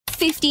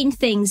15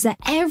 things that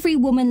every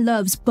woman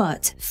loves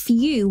but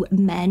few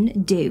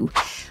men do.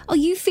 Are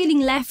you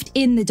feeling left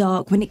in the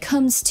dark when it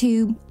comes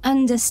to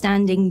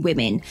understanding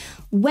women?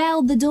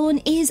 Well, the dawn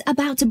is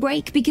about to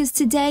break because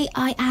today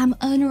I am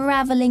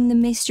unraveling the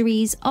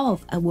mysteries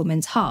of a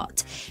woman's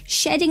heart,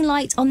 shedding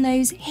light on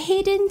those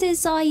hidden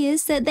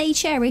desires that they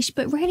cherish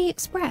but rarely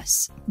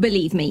express.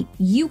 Believe me,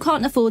 you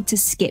can't afford to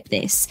skip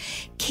this.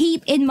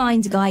 Keep in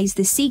mind, guys,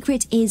 the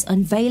secret is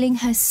unveiling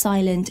her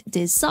silent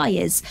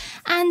desires,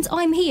 and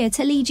I'm here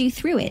to lead you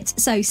through it.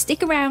 So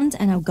stick around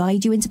and I'll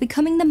guide you into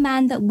becoming the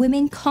man that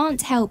women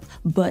can't help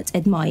but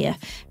admire.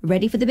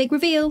 Ready for the big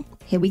reveal?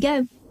 Here we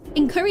go.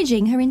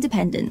 Encouraging her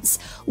independence.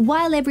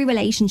 While every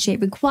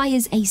relationship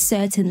requires a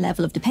certain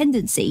level of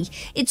dependency,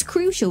 it's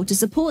crucial to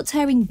support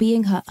her in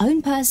being her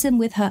own person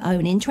with her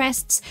own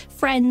interests,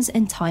 friends,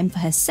 and time for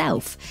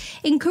herself.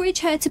 Encourage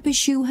her to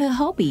pursue her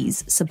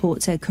hobbies,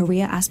 support her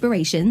career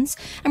aspirations,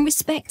 and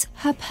respect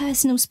her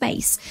personal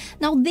space.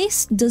 Now,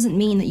 this doesn't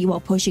mean that you are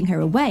pushing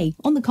her away.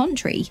 On the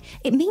contrary,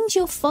 it means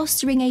you're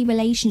fostering a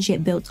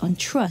relationship built on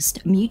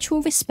trust,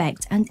 mutual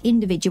respect, and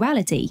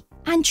individuality.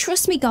 And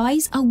trust me,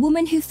 guys, a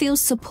woman who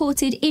feels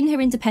supported in her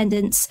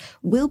independence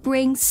will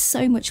bring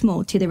so much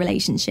more to the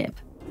relationship.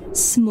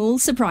 Small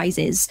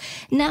surprises.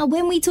 Now,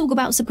 when we talk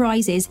about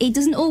surprises, it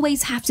doesn't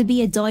always have to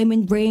be a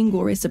diamond ring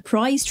or a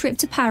surprise trip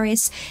to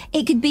Paris.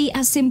 It could be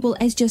as simple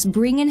as just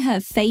bringing her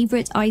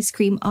favorite ice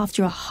cream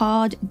after a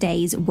hard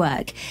day's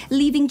work,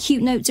 leaving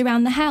cute notes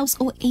around the house,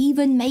 or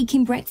even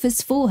making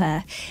breakfast for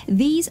her.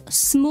 These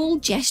small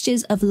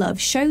gestures of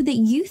love show that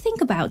you think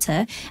about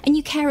her and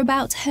you care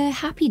about her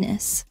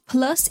happiness.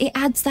 Plus, it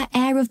adds that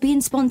air of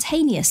being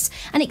spontaneous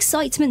and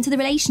excitement to the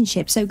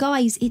relationship. So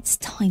guys, it's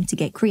time to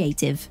get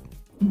creative.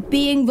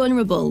 Being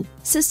vulnerable.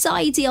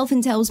 Society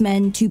often tells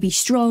men to be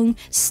strong,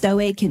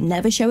 stoic, and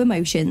never show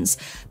emotions.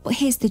 But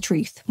here's the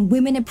truth.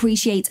 Women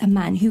appreciate a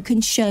man who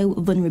can show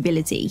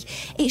vulnerability.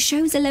 It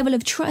shows a level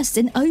of trust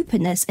and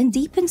openness and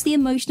deepens the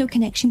emotional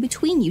connection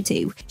between you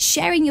two.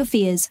 Sharing your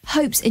fears,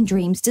 hopes, and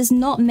dreams does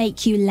not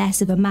make you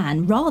less of a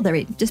man. Rather,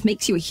 it just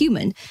makes you a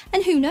human.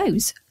 And who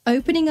knows?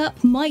 Opening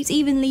up might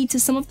even lead to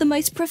some of the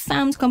most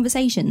profound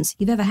conversations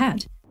you've ever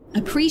had.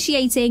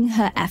 Appreciating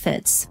her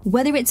efforts.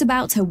 Whether it's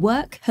about her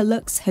work, her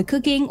looks, her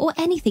cooking, or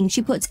anything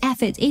she puts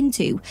effort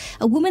into,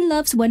 a woman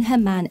loves when her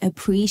man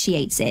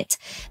appreciates it.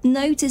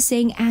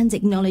 Noticing and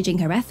acknowledging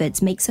her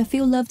efforts makes her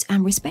feel loved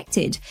and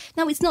respected.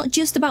 Now, it's not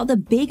just about the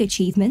big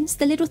achievements,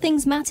 the little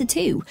things matter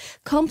too.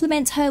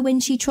 Compliment her when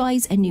she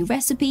tries a new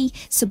recipe,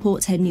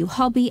 support her new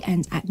hobby,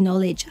 and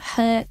acknowledge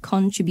her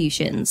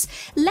contributions.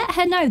 Let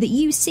her know that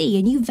you see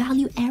and you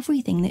value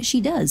everything that she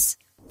does.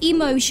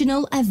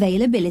 Emotional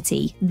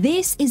availability.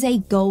 This is a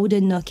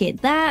golden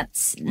nugget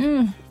that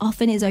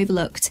often is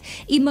overlooked.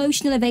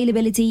 Emotional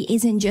availability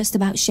isn't just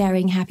about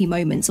sharing happy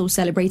moments or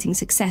celebrating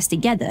success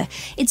together.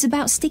 It's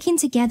about sticking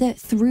together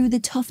through the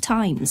tough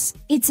times.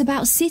 It's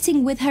about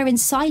sitting with her in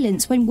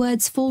silence when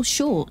words fall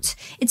short.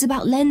 It's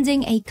about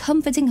lending a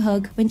comforting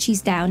hug when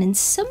she's down, and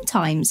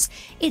sometimes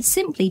it's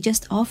simply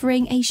just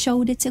offering a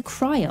shoulder to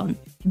cry on.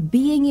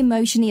 Being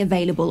emotionally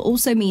available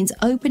also means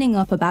opening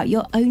up about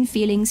your own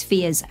feelings,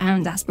 fears,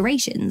 and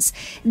aspirations.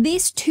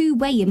 This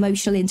two-way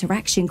emotional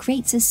interaction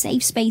creates a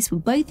safe space for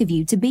both of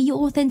you to be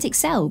your authentic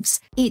selves.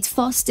 It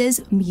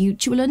fosters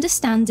mutual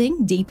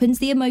understanding, deepens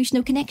the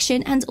emotional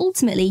connection, and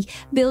ultimately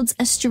builds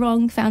a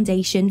strong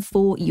foundation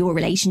for your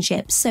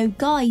relationship. So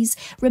guys,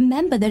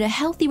 remember that a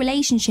healthy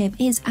relationship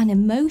is an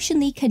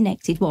emotionally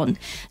connected one.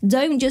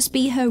 Don't just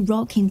be her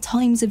rock in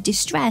times of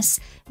distress.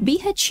 Be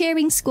her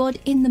cheering squad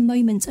in the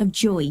moments of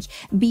joy.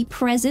 Be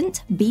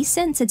present, be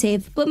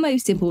sensitive, but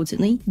most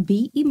importantly,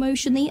 be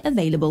emotionally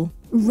available.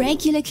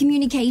 Regular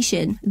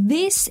communication.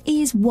 This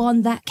is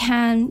one that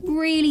can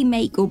really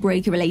make or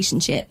break a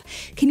relationship.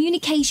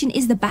 Communication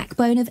is the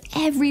backbone of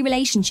every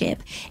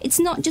relationship. It's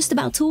not just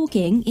about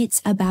talking,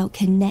 it's about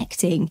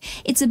connecting.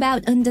 It's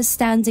about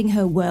understanding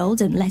her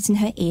world and letting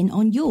her in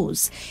on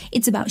yours.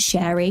 It's about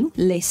sharing,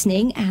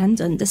 listening,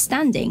 and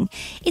understanding.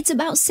 It's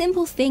about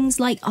simple things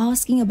like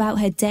asking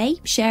about her day,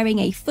 sharing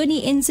a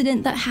funny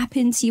incident that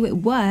happened to you at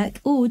work,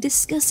 or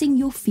discussing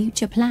your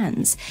future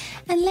plans.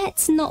 And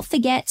let's not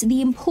forget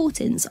the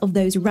importance of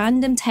those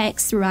random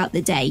texts throughout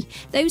the day.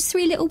 Those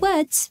 3 little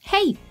words.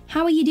 Hey,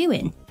 how are you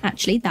doing?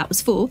 Actually, that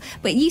was 4,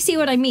 but you see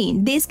what I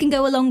mean. This can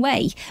go a long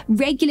way.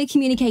 Regular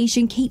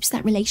communication keeps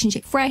that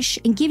relationship fresh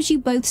and gives you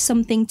both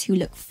something to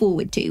look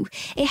forward to.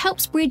 It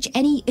helps bridge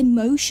any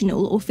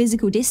emotional or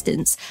physical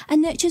distance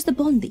and nurtures the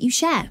bond that you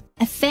share.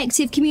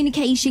 Effective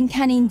communication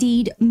can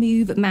indeed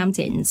move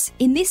mountains.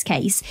 In this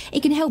case,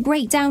 it can help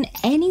break down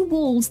any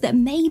walls that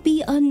may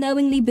be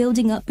unknowingly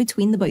building up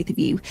between the both of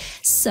you.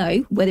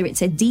 So, whether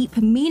it's a deep,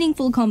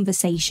 meaningful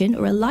conversation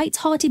or a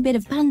light-hearted bit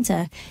of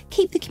banter,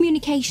 keep the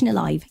communication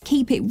alive,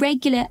 keep it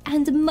regular,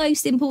 and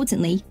most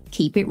importantly,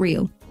 keep it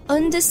real.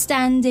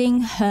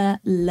 Understanding her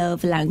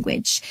love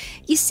language.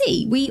 You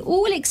see, we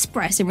all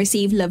express and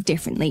receive love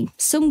differently.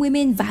 Some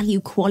women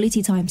value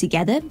quality time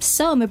together,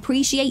 some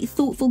appreciate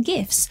thoughtful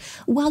gifts,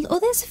 while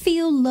others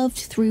feel loved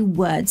through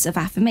words of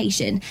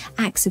affirmation,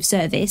 acts of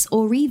service,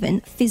 or even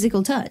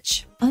physical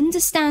touch.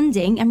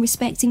 Understanding and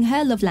respecting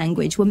her love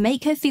language will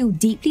make her feel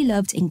deeply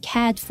loved and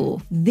cared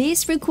for.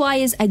 This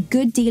requires a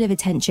good deal of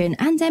attention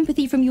and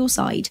empathy from your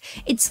side.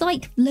 It's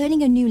like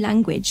learning a new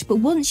language, but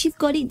once you've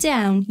got it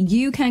down,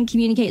 you can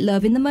communicate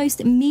love in the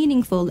most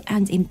meaningful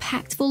and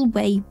impactful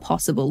way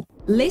possible.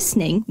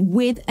 Listening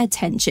with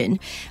attention.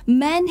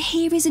 Men,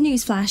 here is a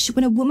newsflash.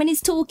 When a woman is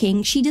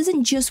talking, she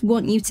doesn't just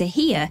want you to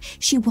hear,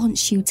 she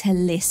wants you to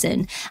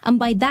listen. And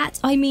by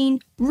that, I mean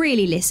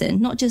really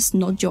listen, not just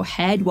nod your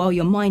head while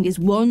your mind is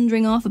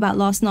wandering off about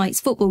last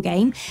night's football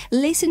game.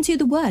 Listen to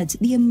the words,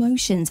 the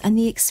emotions, and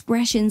the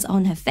expressions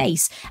on her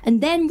face, and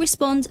then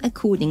respond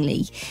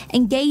accordingly.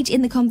 Engage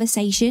in the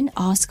conversation,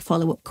 ask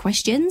follow-up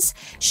questions.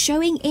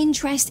 Showing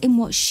interest in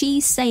what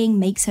she's saying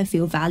makes her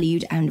feel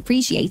valued and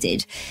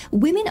appreciated.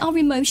 Women are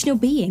emotional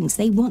beings.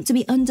 They want to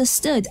be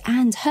understood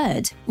and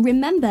heard.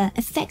 Remember,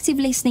 effective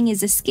listening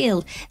is a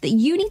skill that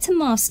you need to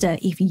master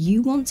if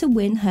you want to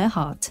win her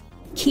heart.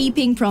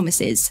 Keeping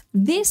promises.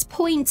 This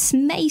point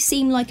may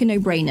seem like a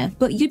no-brainer,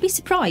 but you'd be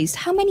surprised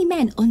how many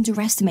men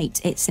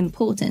underestimate its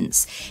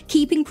importance.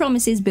 Keeping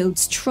promises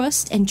builds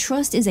trust, and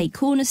trust is a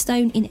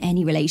cornerstone in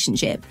any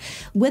relationship.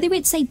 Whether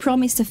it's a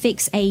promise to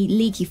fix a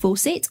leaky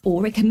faucet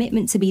or a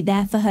commitment to be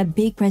there for her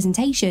big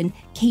presentation,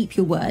 keep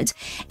your word.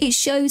 It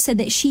shows her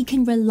that she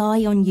can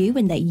rely on you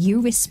and that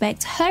you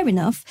respect her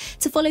enough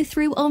to follow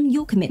through on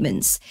your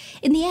commitments.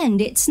 In the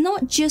end, it's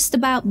not just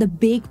about the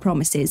big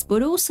promises,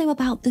 but also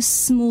about the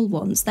small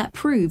ones that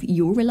prove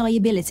your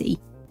reliability.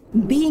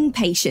 Being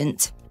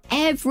patient.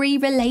 Every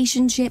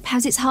relationship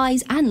has its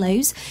highs and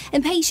lows,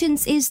 and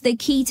patience is the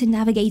key to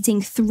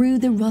navigating through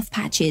the rough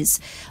patches.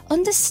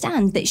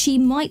 Understand that she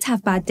might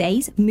have bad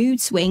days,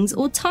 mood swings,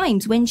 or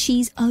times when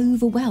she's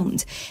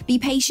overwhelmed. Be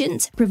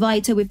patient,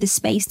 provide her with the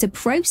space to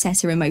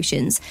process her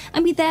emotions,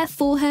 and be there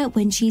for her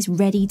when she's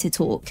ready to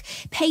talk.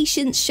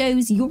 Patience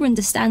shows your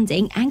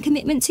understanding and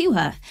commitment to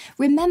her.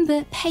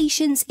 Remember,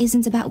 patience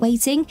isn't about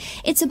waiting,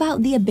 it's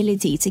about the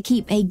ability to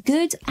keep a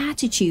good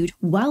attitude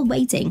while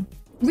waiting.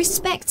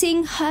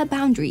 Respecting her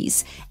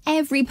boundaries.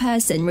 Every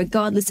person,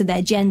 regardless of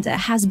their gender,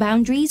 has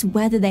boundaries,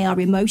 whether they are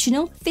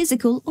emotional,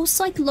 physical, or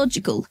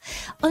psychological.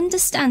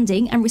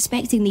 Understanding and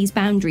respecting these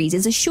boundaries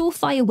is a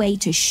surefire way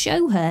to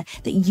show her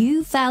that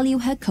you value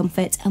her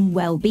comfort and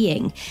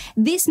well-being.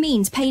 This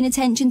means paying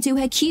attention to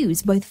her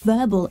cues, both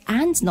verbal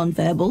and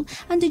non-verbal,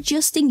 and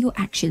adjusting your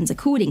actions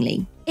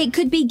accordingly. It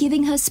could be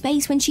giving her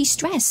space when she's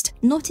stressed,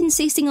 not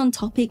insisting on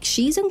topics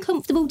she's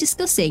uncomfortable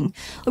discussing,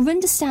 or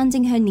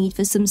understanding her need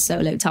for some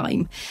solo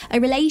time. A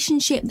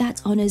relationship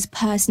that honors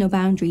personal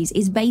boundaries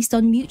is based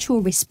on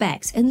mutual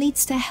respect and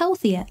leads to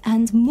healthier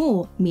and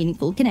more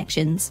meaningful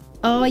connections.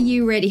 Are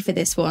you ready for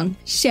this one?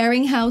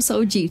 Sharing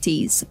household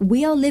duties.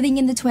 We are living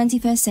in the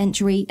 21st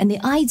century, and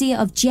the idea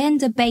of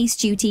gender-based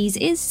duties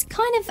is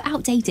kind of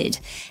outdated.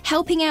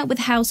 Helping out with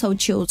household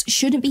chores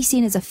shouldn't be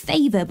seen as a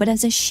favor, but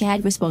as a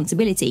shared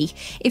responsibility.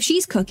 If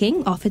she's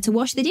cooking, offer to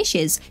wash the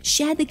dishes,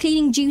 share the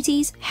cleaning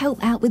duties,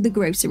 help out with the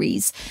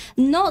groceries.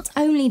 Not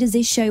only does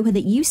this show her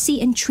that you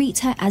see and treat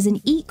her as an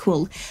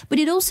equal, but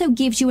it also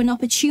gives you an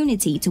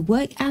opportunity to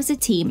work as a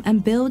team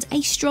and build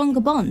a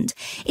stronger bond.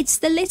 It's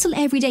the little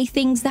everyday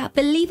things that,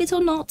 believe it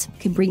or not,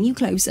 can bring you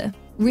closer.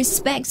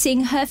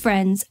 Respecting her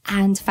friends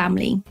and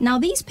family. Now,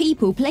 these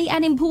people play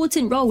an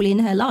important role in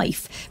her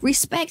life.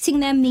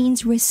 Respecting them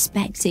means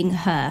respecting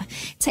her.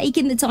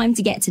 Taking the time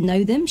to get to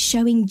know them,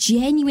 showing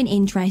genuine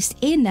interest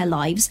in their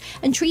lives,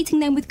 and treating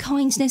them with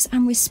kindness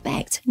and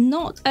respect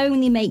not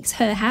only makes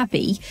her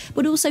happy,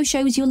 but also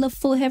shows your love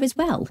for her as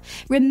well.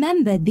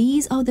 Remember,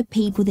 these are the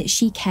people that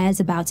she cares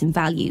about and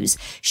values.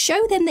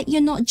 Show them that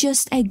you're not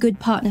just a good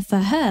partner for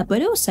her,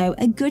 but also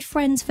a good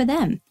friend for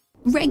them.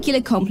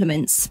 Regular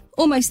compliments.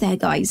 Almost there,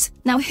 guys.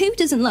 Now, who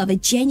doesn't love a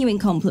genuine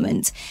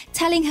compliment?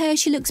 Telling her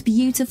she looks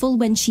beautiful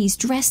when she's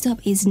dressed up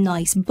is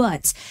nice,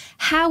 but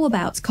how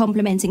about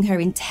complimenting her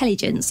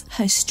intelligence,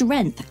 her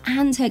strength,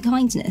 and her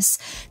kindness?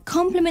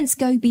 Compliments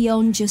go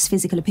beyond just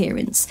physical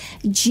appearance.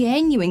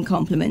 Genuine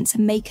compliments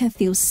make her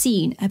feel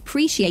seen,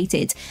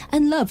 appreciated,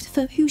 and loved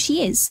for who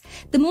she is.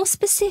 The more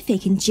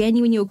specific and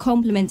genuine your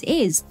compliment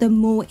is, the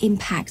more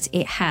impact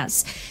it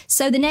has.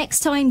 So the next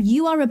time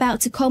you are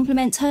about to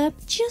compliment her,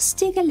 just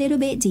dig a little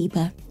bit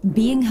deeper.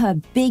 Being her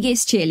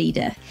biggest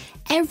cheerleader.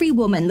 Every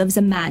woman loves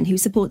a man who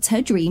supports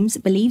her dreams,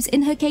 believes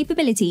in her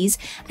capabilities,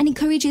 and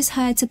encourages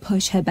her to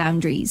push her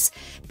boundaries.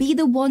 Be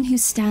the one who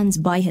stands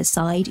by her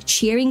side,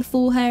 cheering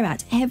for her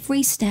at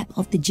every step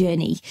of the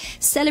journey.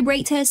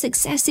 Celebrate her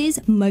successes,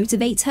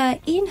 motivate her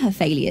in her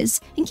failures,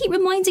 and keep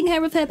reminding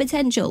her of her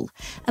potential.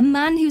 A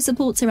man who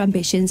supports her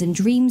ambitions and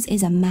dreams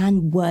is a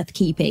man worth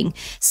keeping.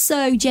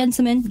 So,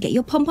 gentlemen, get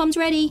your pom-poms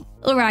ready.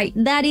 Alright,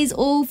 that is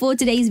all for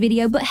today's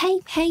video, but hey,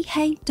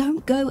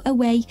 don't go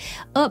away.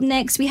 Up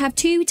next, we have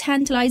two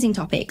tantalizing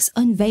topics,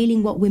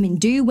 unveiling what women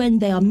do when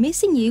they are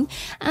missing you,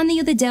 and the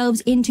other delves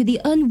into the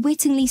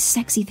unwittingly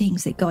sexy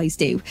things that guys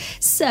do.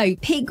 So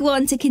pick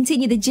one to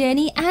continue the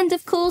journey, and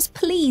of course,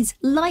 please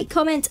like,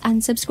 comment,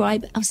 and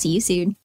subscribe. I'll see you soon.